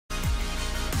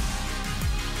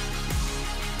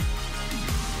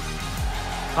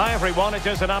Hi everyone, it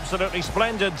is an absolutely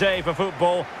splendid day for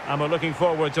football and we're looking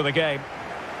forward to the game.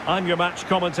 I'm your match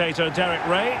commentator Derek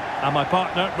Ray and my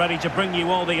partner ready to bring you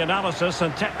all the analysis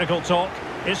and technical talk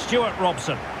is Stuart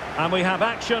Robson. And we have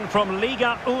action from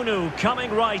Liga Unu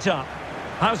coming right up.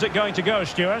 How's it going to go,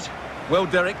 Stuart? Well,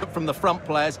 Derek, from the front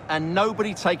players and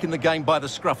nobody taking the game by the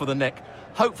scruff of the neck.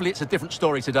 Hopefully it's a different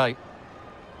story today.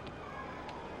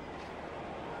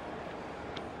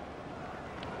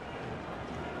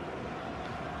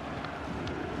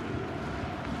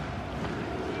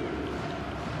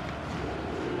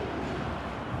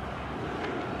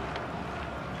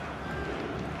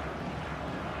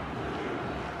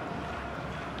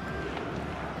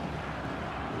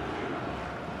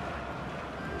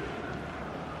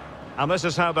 And this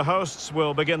is how the hosts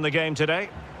will begin the game today.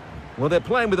 Well, they're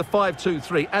playing with a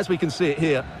 5-2-3, as we can see it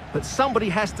here. But somebody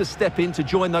has to step in to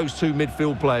join those two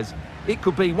midfield players. It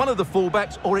could be one of the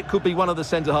fullbacks or it could be one of the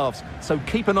centre-halves. So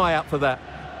keep an eye out for that.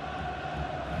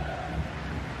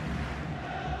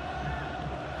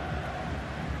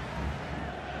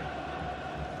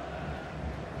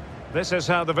 This is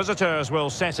how the visitors will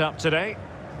set up today.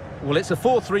 Well, it's a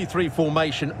 4-3-3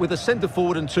 formation with a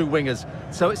centre-forward and two wingers.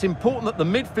 So it's important that the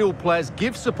midfield players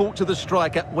give support to the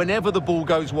striker whenever the ball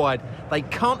goes wide. They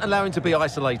can't allow him to be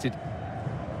isolated.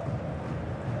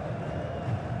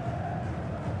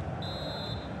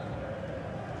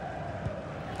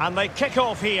 And they kick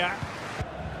off here.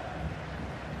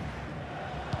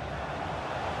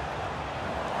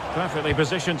 Perfectly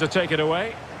positioned to take it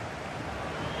away.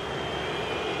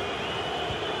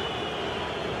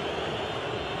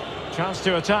 Chance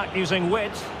to attack using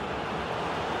width.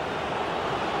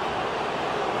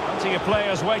 Plenty of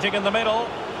players waiting in the middle.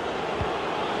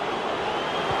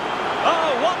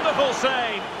 Oh, wonderful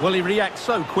save! Well, he reacts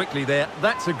so quickly there.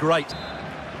 That's a great...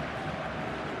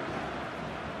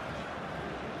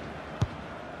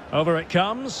 Over it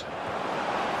comes.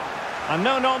 And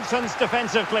no-nonsense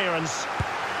defensive clearance.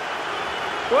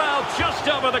 Well, just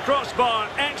over the crossbar.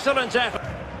 Excellent effort.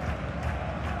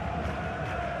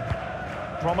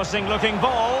 Promising looking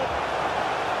ball.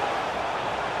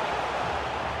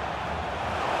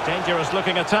 Dangerous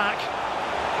looking attack.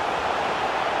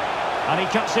 And he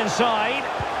cuts inside.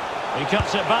 He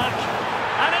cuts it back.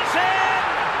 And it's in!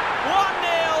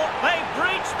 1-0. They've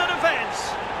breached the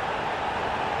defence.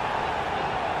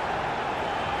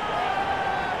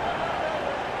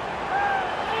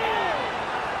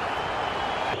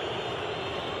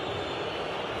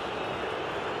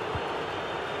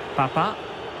 Papa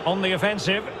on the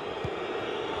offensive.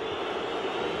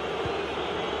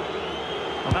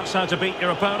 And that's how to beat your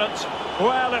opponent.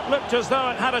 Well, it looked as though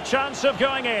it had a chance of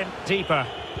going in. Deeper.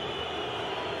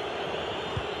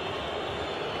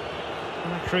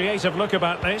 And a creative look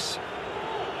about this.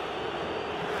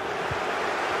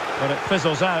 But it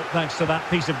fizzles out thanks to that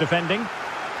piece of defending.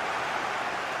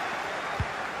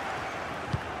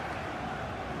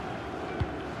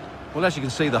 Well, as you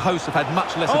can see, the hosts have had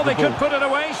much less of the ball. Oh, they could put it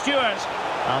away, Stuart.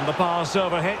 And the pass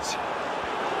overhit.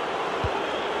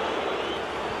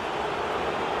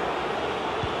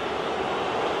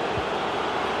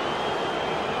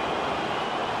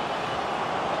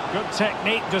 Good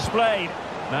technique displayed.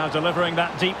 Now delivering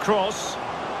that deep cross.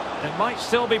 It might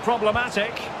still be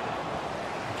problematic.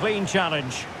 Clean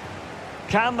challenge.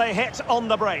 Can they hit on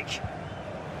the break?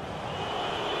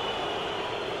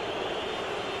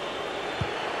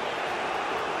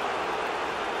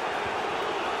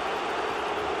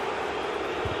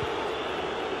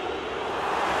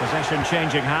 Possession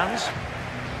changing hands.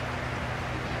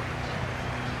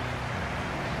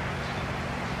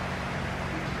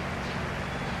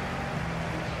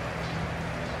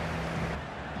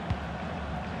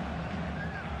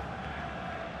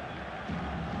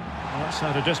 Well, that's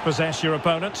how to dispossess your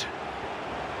opponent.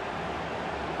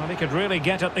 Well, he could really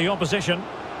get at the opposition.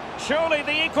 Surely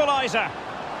the equaliser.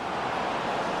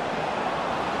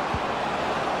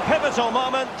 Pivotal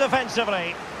moment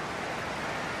defensively.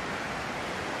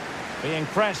 Being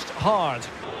pressed hard.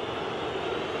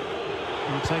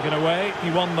 And taken away.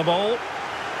 He won the ball.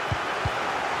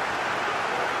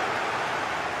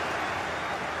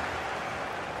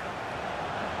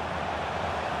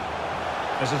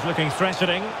 This is looking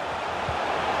threatening.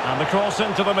 And the cross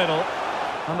into the middle.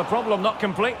 And the problem not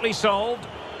completely solved.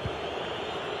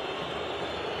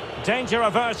 Danger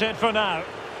averted for now.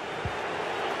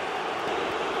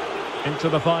 Into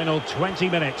the final 20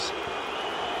 minutes.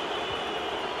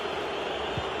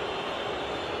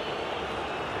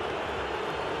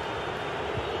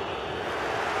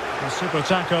 A super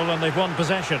tackle and they've won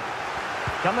possession.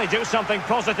 Can they do something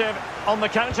positive on the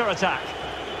counter-attack?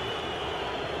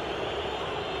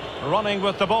 Running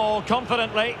with the ball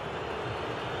confidently.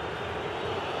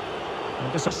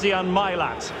 And Sebastian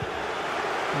Milat.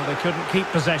 Well, they couldn't keep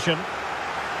possession.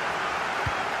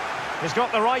 He's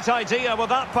got the right idea with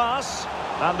that pass.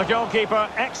 And the goalkeeper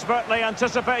expertly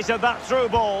anticipated that through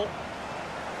ball.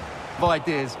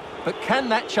 Ideas, but can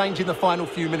that change in the final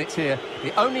few minutes here?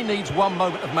 It only needs one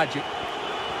moment of magic.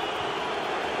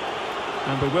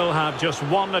 And we will have just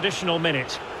one additional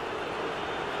minute.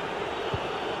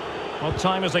 Well,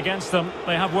 time is against them.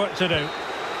 They have work to do.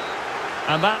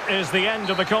 And that is the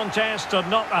end of the contest, and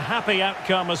not a happy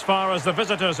outcome as far as the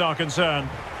visitors are concerned.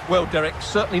 Well, Derek,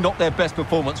 certainly not their best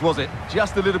performance, was it?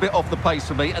 Just a little bit off the pace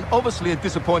for me, and obviously a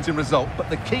disappointing result. But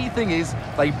the key thing is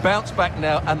they bounce back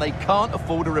now, and they can't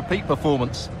afford a repeat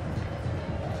performance.